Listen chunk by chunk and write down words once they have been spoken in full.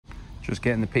Just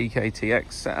getting the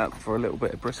PKTX set up for a little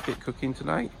bit of brisket cooking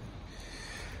tonight.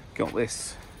 Got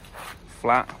this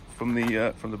flat from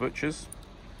the butchers.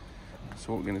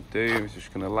 So what we're going to do is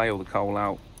just going to lay all the coal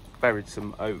out, buried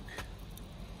some oak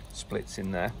splits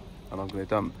in there, and I'm going to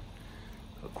dump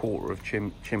a quarter of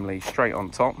chimney straight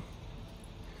on top.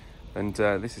 And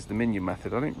this is the minion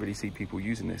method. I don't really see people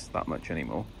using this that much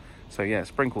anymore. So yeah,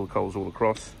 sprinkle the coals all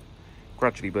across,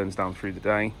 gradually burns down through the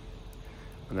day,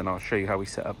 and then I'll show you how we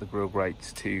set up the grill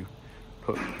grates to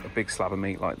put a big slab of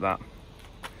meat like that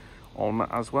on that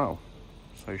as well.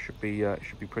 So it should be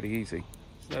pretty easy.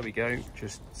 So there we go,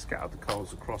 just scattered the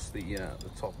coals across the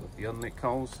top of the unlit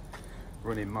coals.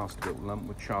 Running Masterbuilt lump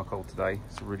with charcoal today.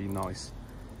 It's a really nice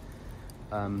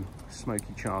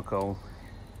smoky charcoal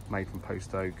made from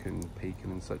post oak and pecan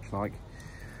and such like.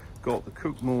 Got the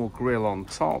Cookmore grill on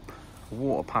top, a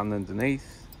water pan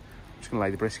underneath. I'm just gonna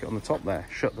lay the brisket on the top there,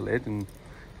 shut the lid, and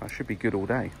that should be good all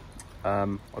day.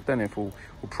 I don't know if we'll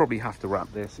probably have to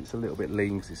wrap this. It's a little bit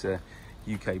lean because it's a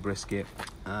UK brisket.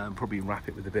 Probably wrap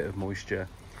it with a bit of moisture.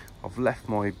 I've left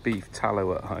my beef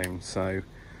tallow at home, so I'm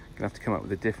gonna have to come up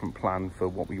with a different plan for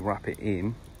what we wrap it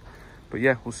in. But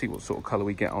yeah, we'll see what sort of colour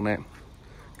we get on it.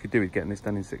 Could do with getting this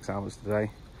done in 6 hours today.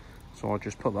 So I'll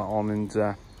just put that on and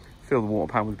fill the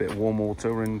water pan with a bit of warm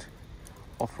water, and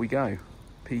off we go.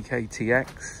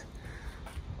 PKTX,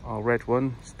 our red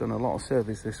one. It's done a lot of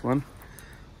service, this one.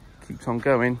 Keeps on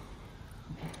going.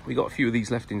 We got a few of these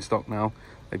left in stock now.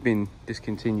 They've been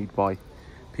discontinued by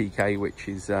PK, which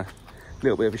is a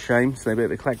little bit of a shame. So they're a bit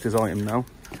of a collector's item now.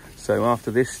 So after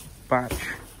this batch,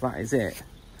 that is it.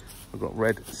 We've got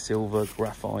red, silver,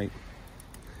 graphite.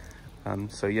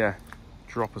 So yeah,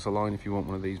 drop us a line if you want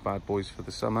one of these bad boys for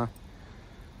the summer.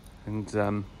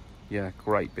 And yeah,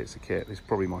 great bits of kit. This is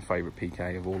probably my favourite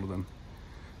PK of all of them.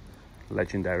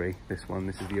 Legendary, this one.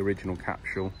 This is the original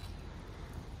capsule.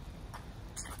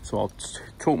 So I'll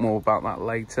talk more about that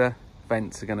later.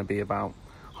 Vents are going to be about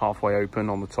halfway open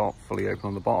on the top, fully open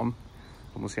on the bottom,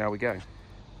 and we'll see how we go.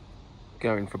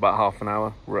 Going for about half an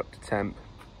hour. We're up to temp.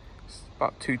 It's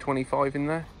about 225 in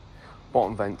there.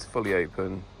 Bottom vents fully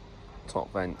open,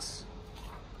 top vents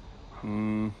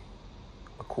a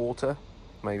quarter,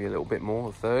 maybe a little bit more,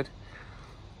 a third.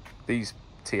 These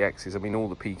TXs, I mean all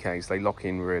the PKs, they lock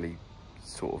in really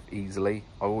sort of easily.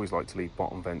 I always like to leave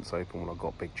bottom vents open when I've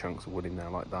got big chunks of wood in there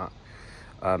like that,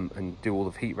 and do all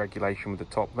the heat regulation with the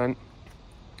top vent.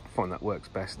 I find that works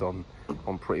best on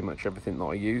pretty much everything that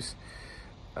I use.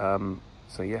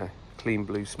 So yeah, clean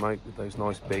blue smoke with those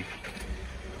nice big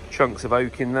chunks of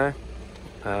oak in there.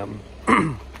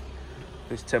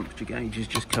 This temperature gauge is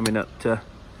just coming up to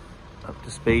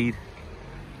speed.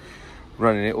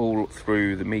 Running it all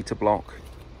through the meter block.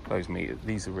 Those meters,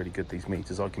 these are really good, these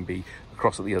meters. I can be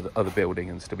across at the other building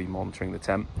and still be monitoring the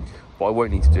temp. But I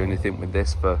won't need to do anything with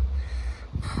this for,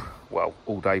 well,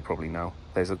 all day probably now.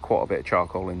 There's quite a bit of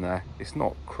charcoal in there. It's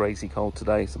not crazy cold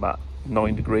today. It's about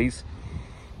 9 degrees.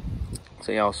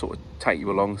 So yeah, I'll sort of take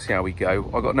you along, see how we go.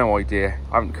 I've got no idea.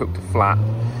 I haven't cooked a flat,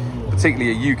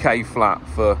 particularly a UK flat,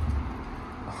 for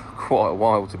quite a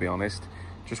while, to be honest.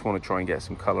 Just want to try and get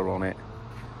some colour on it.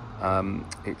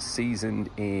 It's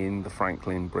seasoned in the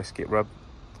Franklin brisket rub.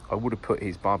 I would have put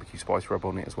his barbecue spice rub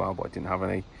on it as well, but I didn't have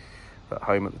any at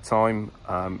home at the time.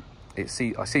 I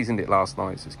seasoned it last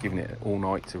night, so it's given it all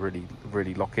night to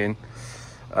really lock in.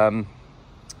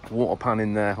 Water pan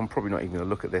in there. I'm probably not even going to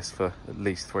look at this for at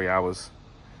least 3 hours.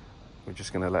 We're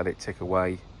just going to let it tick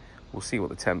away. We'll see what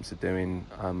the temps are doing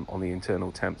on the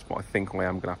internal temps, but I think I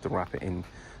am going to have to wrap it in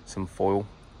some foil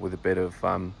with a bit of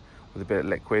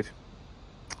liquid.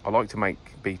 I like to make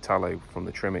beef tallow from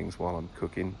the trimmings while I'm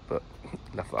cooking, but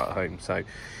left that at home. So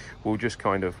we'll just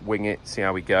kind of wing it, see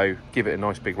how we go, give it a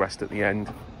nice big rest at the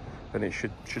end, and it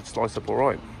should slice up all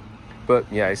right. But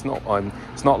yeah, it's not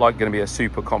like going to be a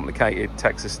super complicated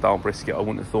Texas style brisket, I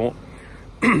wouldn't have thought.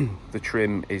 The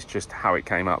trim is just how it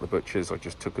came out the butcher's. I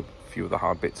just took a few of the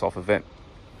hard bits off of it.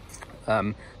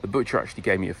 The butcher actually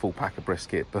gave me a full pack of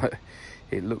brisket, but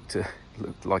it looked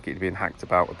like it had been hacked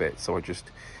about a bit, so I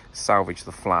just salvaged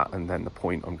the flat, and then the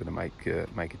point I'm going to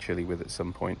make a chili with at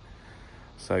some point.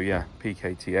 So yeah,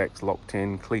 PKTX locked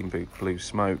in, clean blue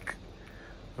smoke,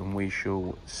 and we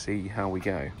shall see how we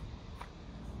go.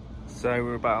 So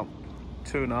we're about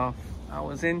 2.5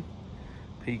 hours in.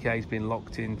 PK's been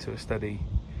locked into a steady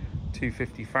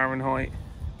 250 Fahrenheit.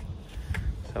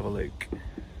 Let's have a look.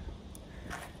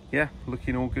 Yeah,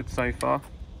 looking all good so far.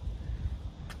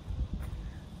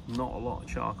 Not a lot of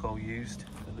charcoal used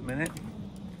at the minute,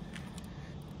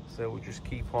 so we'll just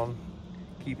keep on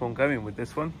going with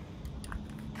this one.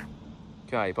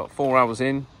 Okay, about 4 hours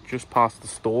in, just past the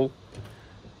stall.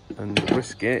 and the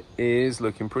brisket is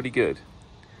looking pretty good.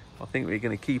 I think we're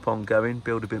going to keep on going,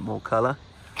 build a bit more colour.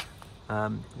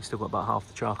 We've still got about half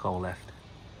the charcoal left.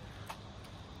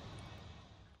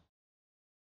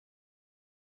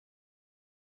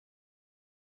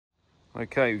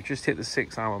 Okay, we've just hit the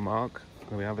 6 hour mark.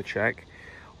 Let me have a check.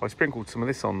 I sprinkled some of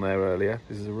this on there earlier.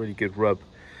 This is a really good rub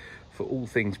for all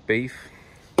things beef.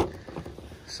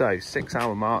 So 6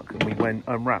 hour mark, and we went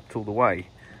unwrapped all the way,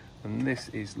 and this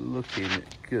is looking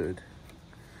good.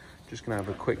 Just gonna have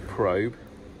a quick probe.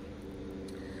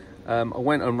 I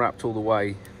went unwrapped all the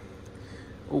way,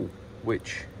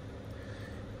 which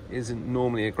isn't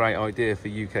normally a great idea for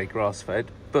UK grass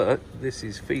fed, but this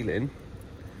is feeling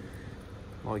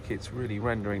like it's really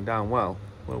rendering down well.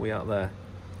 Where are we at there?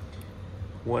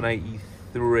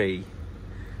 183.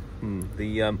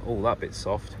 That bit's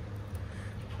soft.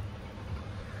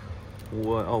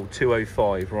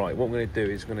 205. Right, what I'm going to do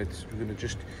is we're going to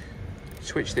just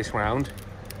switch this round,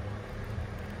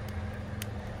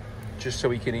 just so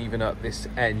we can even up this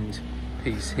end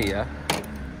piece here.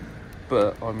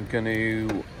 But I'm going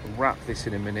to wrap this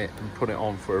in a minute and put it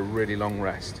on for a really long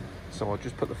rest. So I'll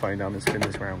just put the phone down and spin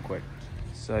this round quick.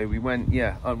 So we went,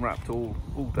 unwrapped all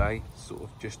day, sort of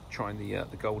just trying the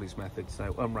Goldies method.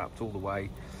 So unwrapped all the way,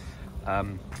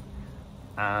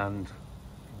 and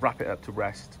wrap it up to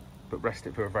rest, but rest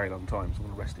it for a very long time. So I'm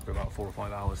gonna rest it for about 4 or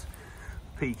 5 hours.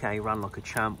 PK ran like a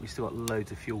champ. We still got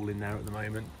loads of fuel in there at the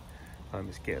moment.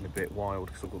 It's getting a bit wild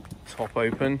because I've got the top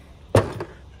open. So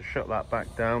shut that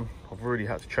back down. I've really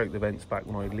had to choke the vents back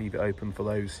when I leave it open for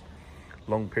those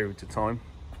long periods of time.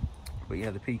 But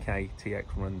yeah, the PKTX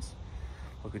runs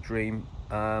like a dream.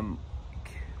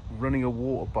 Running a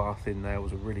water bath in there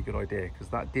was a really good idea, because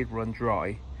that did run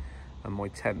dry and my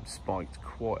temp spiked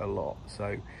quite a lot.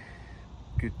 So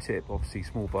good tip, obviously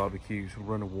small barbecues,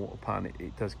 run a water pan.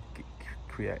 It does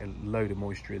create a load of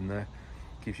moisture in there,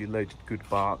 gives you loads of good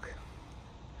bark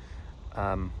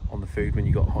on the food when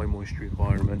you've got a high moisture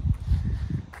environment.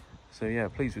 So yeah,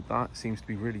 pleased with that. It seems to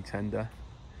be really tender,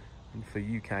 and for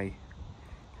UK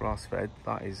grass fed,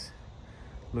 that is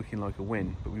looking like a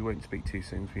win. But we won't speak too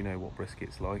soon, because we know what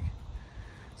brisket's like.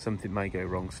 Something may go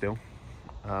wrong still,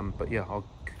 but yeah, I'll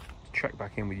check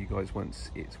back in with you guys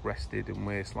once it's rested and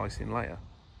we're slicing later.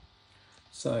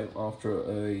 So after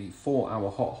a 4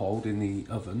 hour hot hold in the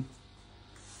oven,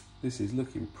 this is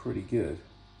looking pretty good.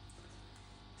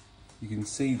 You can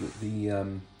see that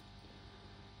the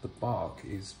bark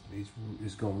is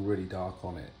gone really dark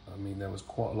on it. I mean, there was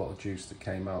quite a lot of juice that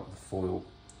came out of the foil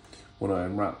when I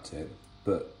unwrapped it.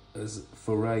 But as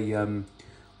for a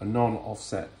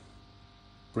non-offset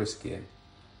brisket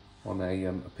on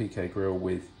a PK grill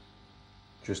with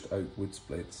just oak wood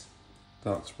splits,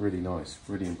 that's really nice,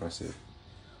 really impressive.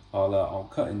 I'll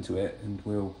cut into it and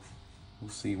we'll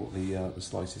see what the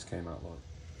slices came out like.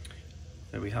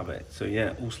 There we have it. So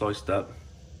yeah, all sliced up,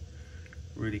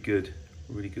 really good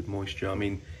moisture. I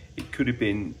mean, it could have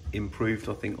been improved,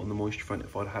 I think, on the moisture front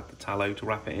if I'd had the tallow to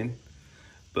wrap it in,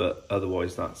 but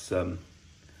otherwise that's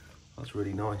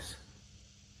really nice.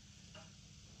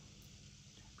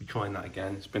 Be trying that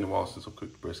again. It's been a while since I've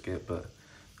cooked brisket, but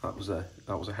that was a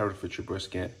Herefordshire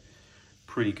brisket.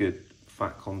 Pretty good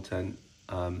fat content.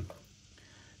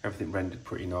 Everything rendered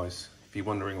pretty nice. If you're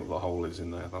wondering what the hole is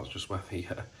in there, that's just where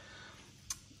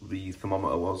the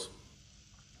thermometer was.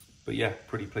 But yeah,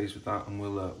 pretty pleased with that, and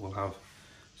we'll have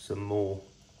some more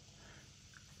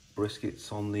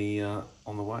briskets on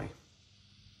the way.